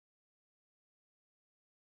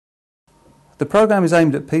The programme is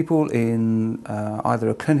aimed at people in either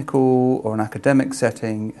a clinical or an academic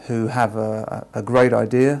setting who have a great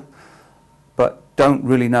idea but don't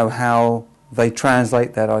really know how they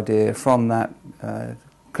translate that idea from that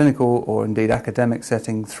clinical or indeed academic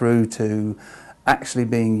setting through to actually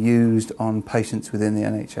being used on patients within the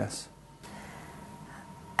NHS.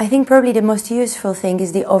 I think probably the most useful thing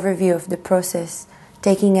is the overview of the process,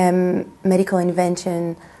 taking a medical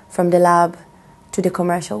invention from the lab to the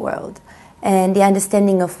commercial world, and the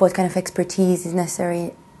understanding of what kind of expertise is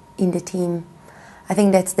necessary in the team. I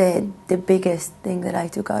think that's the biggest thing that I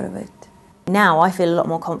took out of it. Now I feel a lot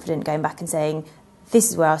more confident going back and saying, this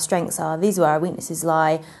is where our strengths are, these are where our weaknesses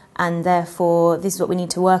lie, and therefore this is what we need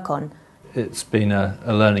to work on. It's been a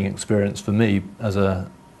learning experience for me as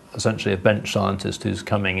essentially a bench scientist who's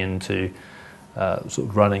coming into sort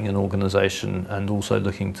of running an organisation and also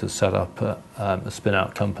looking to set up a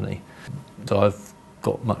spin-out company. So I've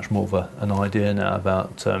got much more of an idea now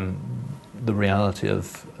about the reality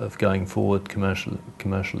of going forward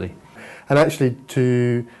commercially. And actually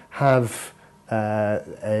to have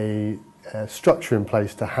a structure in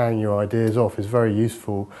place to hang your ideas off is very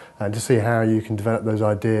useful, and to see how you can develop those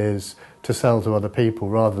ideas to sell to other people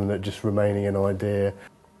rather than it just remaining an idea.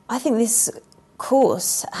 I think this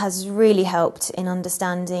course has really helped in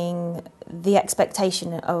understanding the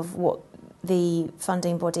expectation of what the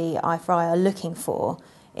funding body i4i are looking for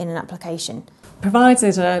in an application.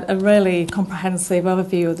 Provided a really comprehensive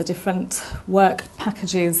overview of the different work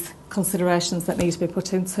packages, considerations that need to be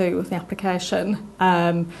put into the application,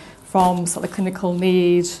 from sort of the clinical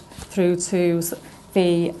need through to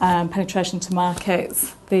the penetration to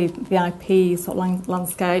markets, the IP sort of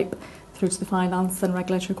landscape, through to the finance and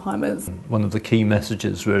regulatory requirements. One of the key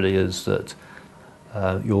messages really is that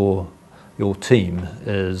your team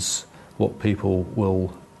is what people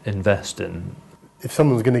will invest in. If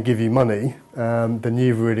someone's going to give you money, then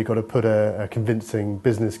you've really got to put a convincing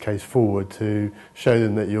business case forward to show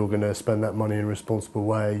them that you're going to spend that money in a responsible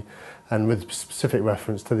way. And with specific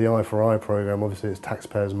reference to the i4i programme, obviously it's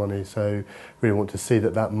taxpayers' money, so really want to see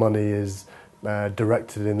that that money is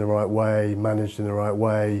directed in the right way, managed in the right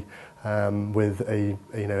way, with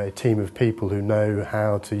a team of people who know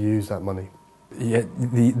how to use that money. Yeah,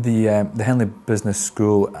 the Henley Business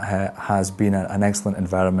School has been an excellent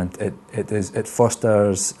environment. It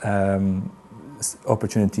fosters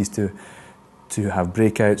opportunities to have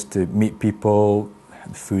breakouts, to meet people.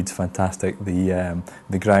 The food's fantastic. The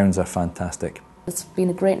grounds are fantastic. It's been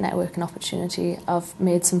a great networking opportunity. I've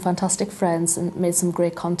made some fantastic friends and made some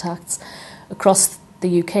great contacts across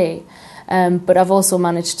the UK. But I've also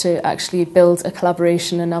managed to actually build a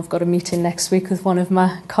collaboration, and I've got a meeting next week with one of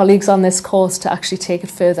my colleagues on this course to actually take it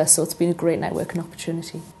further, so it's been a great networking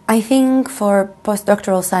opportunity. I think for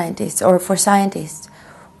postdoctoral scientists or for scientists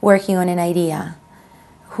working on an idea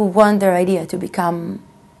who want their idea to become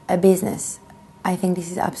a business, I think this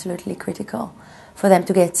is absolutely critical for them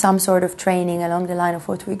to get some sort of training along the line of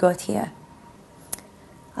what we got here.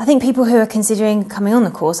 I think people who are considering coming on the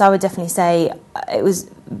course, I would definitely say it was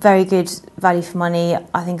very good value for money.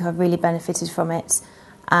 I think I've really benefited from it,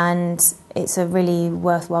 and it's a really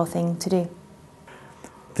worthwhile thing to do.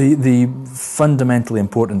 The fundamentally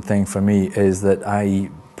important thing for me is that I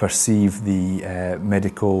perceive the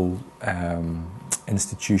medical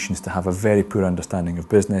institutions to have a very poor understanding of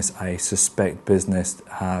business. I suspect business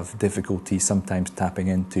have difficulty sometimes tapping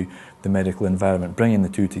into the medical environment. Bringing the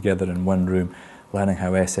two together in one room, learning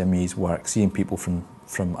how SMEs work, seeing people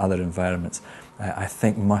from other environments, I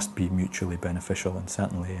think must be mutually beneficial, and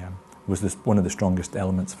certainly was one of the strongest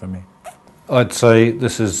elements for me. I'd say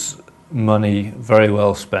this is money very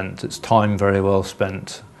well spent. It's time very well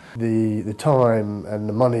spent. The time and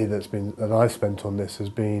the money that I've spent on this has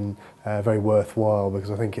been very worthwhile, because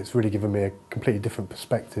I think it's really given me a completely different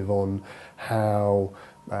perspective on how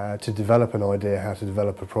to develop an idea, how to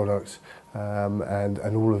develop a product,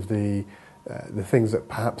 and all of the things that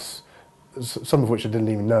perhaps some of which I didn't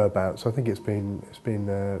even know about. So I think it's been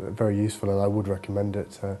very useful, and I would recommend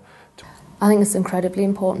it. I think it's incredibly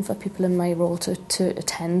important for people in my role to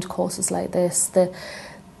attend courses like this.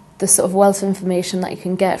 The sort of wealth of information that you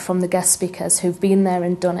can get from the guest speakers who've been there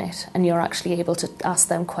and done it, and you're actually able to ask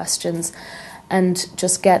them questions and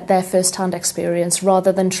just get their first-hand experience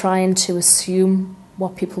rather than trying to assume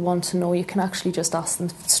what people want to know. You can actually just ask them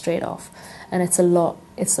straight off, and it's a lot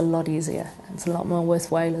easier. It's a lot more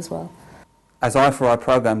worthwhile as well. As i4i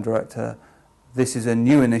Programme Director, this is a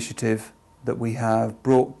new initiative that we have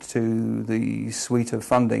brought to the suite of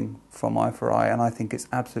funding from i4i, and I think it's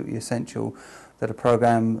absolutely essential that a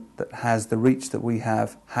programme that has the reach that we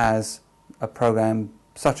have has a programme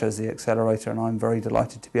such as the accelerator, and I'm very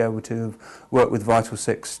delighted to be able to work with Vital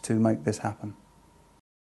 6 to make this happen.